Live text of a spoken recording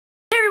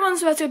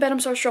everyone's about to go to bed. I'm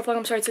sorry, struggling.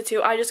 I'm sorry,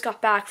 too. I just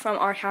got back from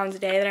our town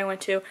today that I went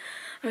to.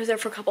 I was there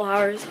for a couple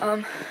hours.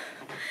 I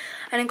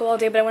didn't go all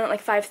day, but I went at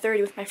like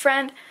 5:30 with my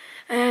friend,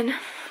 and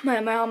my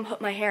mom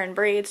put my hair in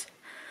braids,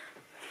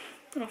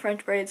 little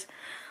French braids,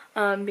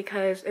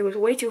 because it was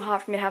way too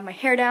hot for me to have my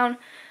hair down,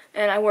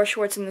 and I wore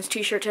shorts and this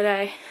t-shirt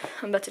today.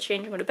 I'm about to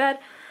change and go to bed.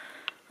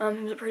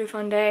 It was a pretty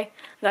fun day.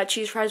 I got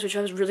cheese fries, which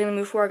I was really in the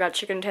mood for. I got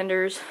chicken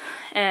tenders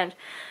and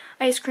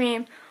ice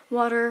cream,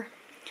 water,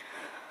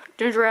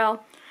 ginger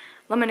ale,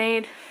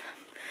 lemonade.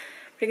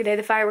 Pretty good day.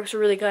 The fireworks were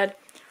really good.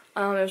 It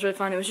was really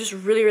fun. It was just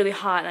really, really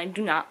hot, and I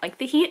do not like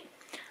the heat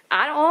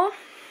at all.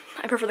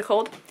 I prefer the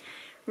cold.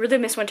 Really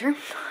miss winter.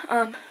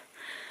 But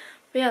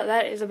yeah,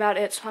 that is about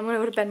it. So I'm going to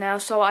go to bed now,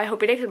 so I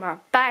hope your day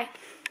tomorrow. Bye!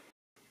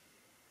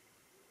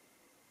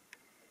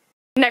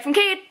 Good night from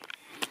Kate!